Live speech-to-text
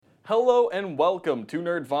Hello and welcome to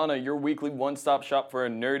Nerdvana, your weekly one-stop shop for a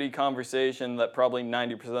nerdy conversation that probably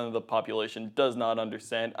 90% of the population does not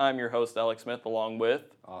understand. I'm your host, Alex Smith, along with...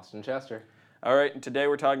 Austin Chester. All right, and today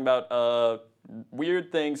we're talking about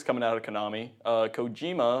weird things coming out of Konami.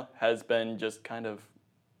 Kojima has been just kind of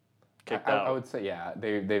kicked out. I would say, yeah,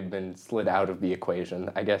 they've been slid out of the equation.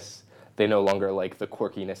 I guess they no longer like the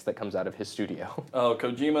quirkiness that comes out of his studio. Oh,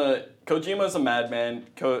 Kojima's a madman.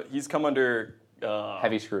 He's come under...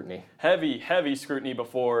 heavy scrutiny. Heavy scrutiny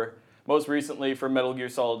before. Most recently for Metal Gear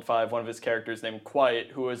Solid 5, one of his characters named Quiet,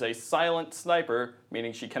 who is a silent sniper,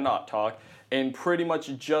 meaning she cannot talk, in pretty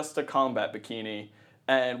much just a combat bikini.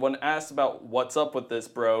 And when asked about what's up with this,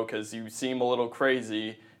 bro, because you seem a little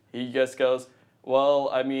crazy, he just goes, well,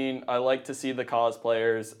 I mean, I like to see the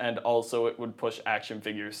cosplayers, and also it would push action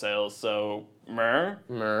figure sales, so... And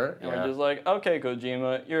we're just like, okay,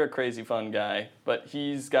 Kojima, you're a crazy fun guy. But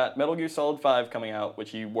he's got Metal Gear Solid 5 coming out,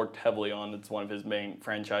 which he worked heavily on. It's one of his main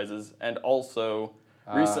franchises. And also,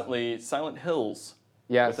 recently, Silent Hills.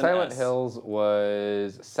 Yeah, Silent Hills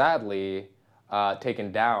was sadly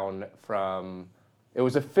taken down from... It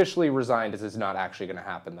was officially resigned as it's not actually going to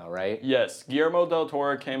happen, though, right? Yes. Guillermo del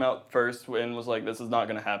Toro came out first and was like, this is not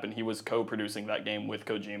going to happen. He was co-producing that game with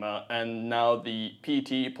Kojima. And now the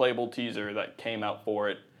PT playable teaser that came out for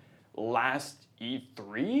it last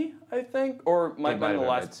E3, I think? Or it might have been the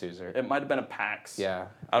last... teaser. It might have been a PAX. Yeah.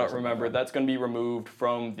 I don't remember. That's going to be removed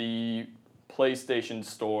from the PlayStation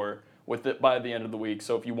Store with it by the end of the week.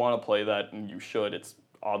 So if you want to play that, and you should, it's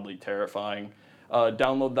oddly terrifying.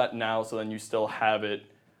 Download that now so then you still have it.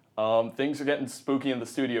 Things are getting spooky in the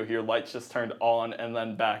studio here. Lights just turned on and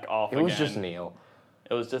then back off again. It was just Neil.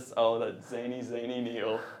 It was just, that zany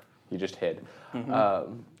Neil. He just hid.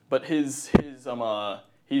 Mm-hmm. But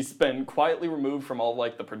he's been quietly removed from all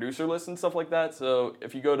like the producer list and stuff like that. So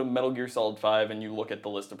if you go to Metal Gear Solid 5 and you look at the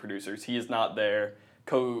list of producers, he is not there.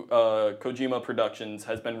 Kojima Productions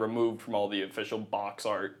has been removed from all the official box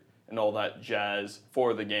art and all that jazz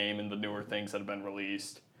for the game and the newer things that have been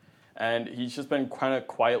released. And he's just been kind of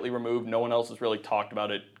quietly removed. No one else has really talked about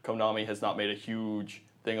it. Konami has not made a huge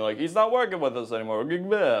thing like, he's not working with us anymore.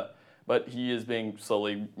 But he is being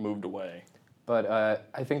slowly moved away. But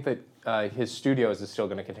I think that his studios is still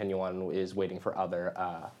going to continue on, is waiting for other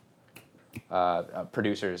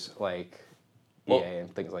producers like EA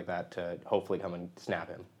and things like that to hopefully come and snap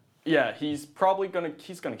him. Yeah, he's probably gonna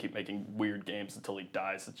keep making weird games until he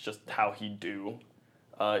dies. It's just how he do.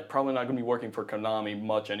 Probably not gonna be working for Konami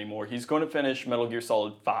much anymore. He's going to finish Metal Gear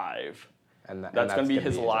Solid 5. And that's gonna be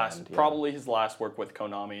his last, end, yeah. Probably his last work with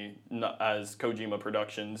Konami as Kojima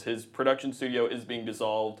Productions. His production studio is being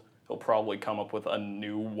dissolved. He'll probably come up with a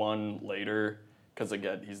new one later. Because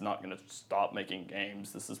again, he's not gonna stop making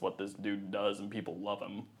games. This is what this dude does, and people love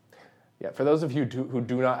him. Yeah, for those of you who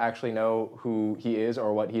do not actually know who he is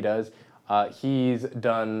or what he does, he's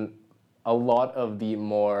done a lot of the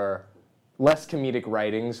less comedic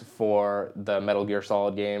writings for the Metal Gear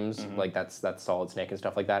Solid games, like that's Solid Snake and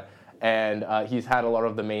stuff like that. And he's had a lot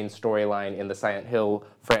of the main storyline in the Silent Hill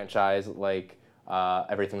franchise, like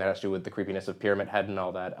everything that has to do with the creepiness of Pyramid Head and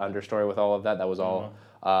all that understory with all of that. That was all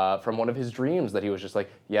from one of his dreams that he was just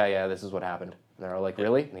like, yeah, this is what happened. And they're all like,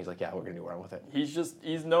 really? And he's like, yeah, we're going to do around with it.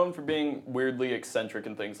 He's known for being weirdly eccentric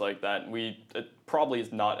and things like that. And it probably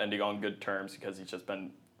is not ending on good terms because he's just been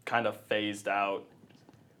kind of phased out.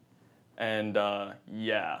 And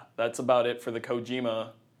yeah, that's about it for the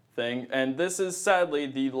Kojima thing. And this is sadly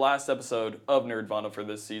the last episode of Nerdvana for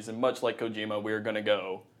this season. Much like Kojima, we're going to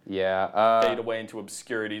go fade away into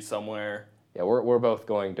obscurity somewhere. Yeah, we're both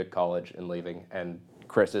going to college and leaving, and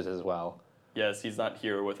Chris is as well. Yes, he's not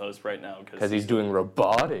here with us right now. Because he's doing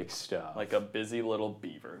robotic stuff. Like a busy little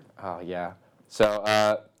beaver. Oh, yeah. So,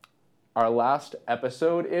 our last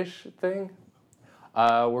episode-ish thing,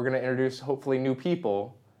 we're going to introduce, hopefully, new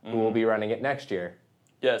people who will be running it next year.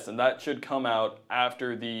 Yes, and that should come out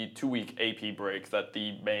after the 2-week AP break that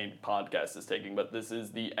the main podcast is taking. But this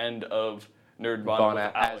is the end of Nerdvana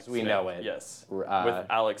with Alex as we know it. Yes, with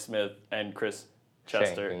Alex Smith and Chris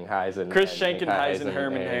Chester. Chris Schenkenheisen,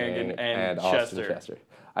 Herman Harrigan, and Chester.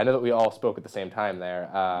 I know that we all spoke at the same time there,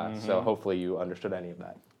 so hopefully you understood any of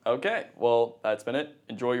that. Okay, well, that's been it.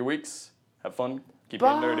 Enjoy your weeks. Have fun. Keep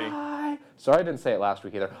being nerdy. Sorry I didn't say it last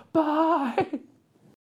week either. Bye!